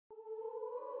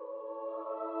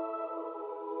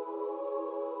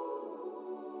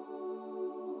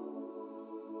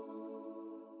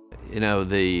You know,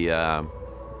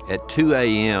 at 2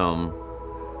 a.m.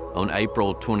 on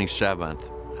April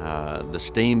 27th, the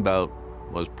steamboat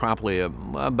was probably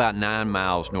about 9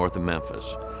 miles north of Memphis.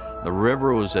 The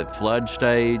river was at flood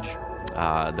stage.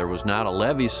 There was not a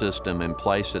levee system in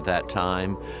place at that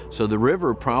time, so the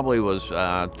river probably was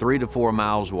 3 to 4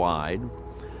 miles wide.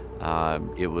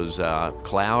 It was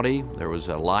cloudy. There was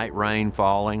a light rain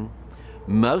falling.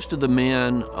 Most of the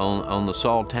men on the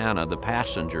Sultana, the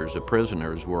passengers, the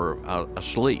prisoners, were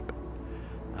asleep.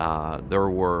 There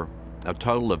were a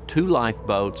total of 2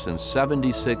 lifeboats and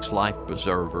 76 life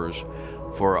preservers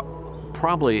for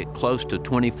probably close to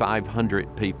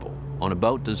 2,500 people on a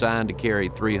boat designed to carry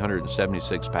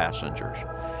 376 passengers.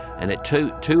 And at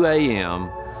 2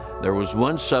 a.m., there was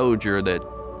one soldier that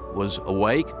was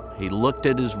awake. He looked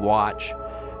at his watch,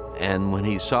 and when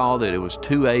he saw that it was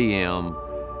 2 a.m.,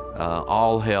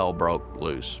 all hell broke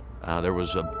loose. There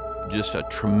was just a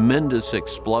tremendous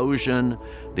explosion.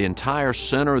 The entire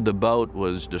center of the boat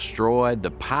was destroyed.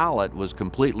 The pilot was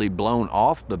completely blown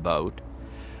off the boat.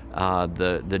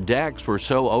 The decks were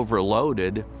so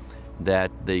overloaded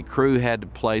that the crew had to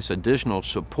place additional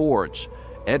supports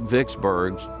at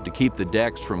Vicksburg to keep the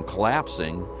decks from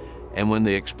collapsing. And when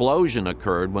the explosion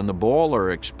occurred, when the boiler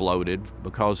exploded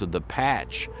because of the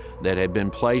patch that had been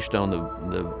placed on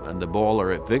the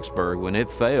boiler at Vicksburg, when it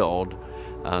failed,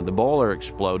 the boiler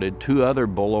exploded. 2 other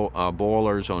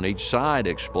boilers on each side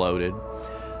exploded.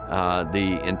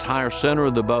 The entire center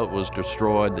of the boat was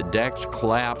destroyed. The decks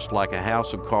collapsed like a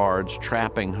house of cards,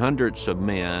 trapping hundreds of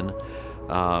men.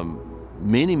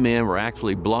 Many men were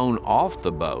actually blown off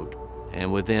the boat,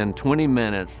 and within 20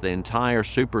 minutes, the entire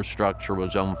superstructure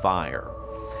was on fire.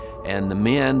 And the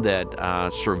men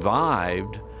that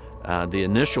survived the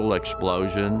initial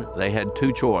explosion, they had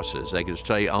 2 choices. They could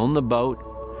stay on the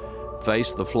boat,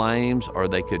 face the flames, or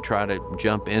they could try to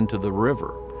jump into the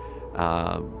river.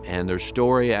 And there's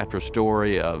story after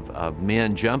story of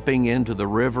men jumping into the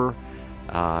river,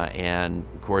 and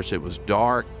of course it was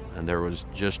dark, and there was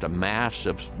just a mass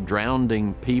of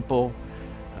drowning people.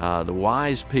 The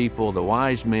wise people, the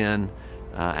wise men,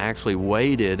 actually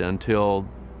waited until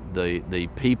the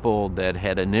people that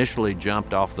had initially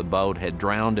jumped off the boat had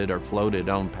drowned it or floated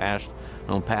on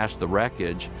past the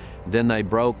wreckage. Then they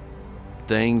broke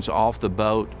things off the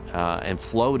boat and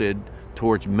floated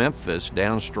towards Memphis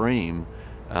downstream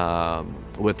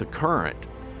with the current.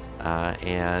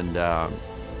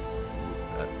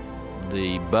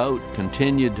 The boat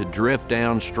continued to drift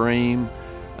downstream.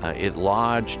 It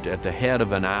lodged at the head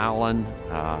of an island,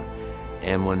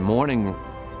 and when morning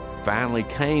finally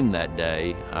came that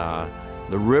day,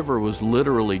 the river was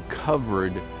literally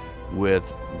covered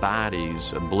with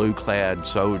bodies of blue-clad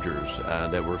soldiers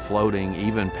that were floating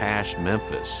even past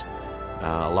Memphis.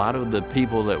 A lot of the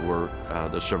people that were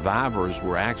the survivors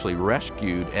were actually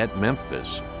rescued at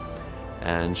Memphis,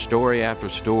 and story after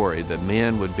story, the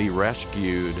men would be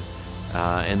rescued,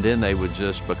 and then they would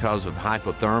just, because of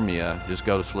hypothermia, just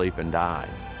go to sleep and die.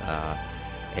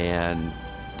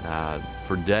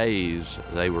 For days,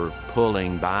 they were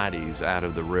pulling bodies out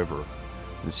of the river.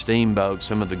 The steamboats,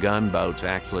 some of the gunboats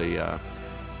actually,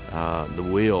 the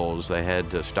wheels, they had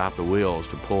to stop the wheels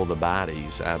to pull the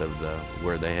bodies out of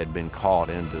where they had been caught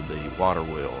into the water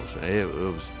wheels. It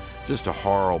was just a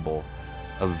horrible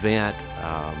event.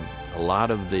 A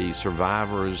lot of the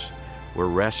survivors were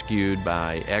rescued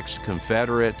by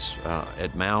ex-Confederates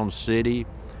at Mound City.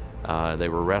 They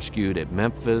were rescued at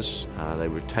Memphis. They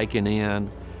were taken in,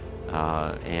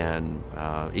 and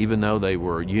even though they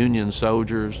were Union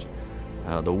soldiers,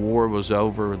 the war was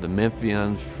over. The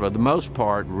Memphians, for the most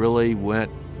part, really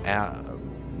went out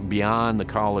beyond the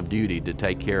call of duty to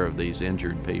take care of these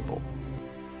injured people.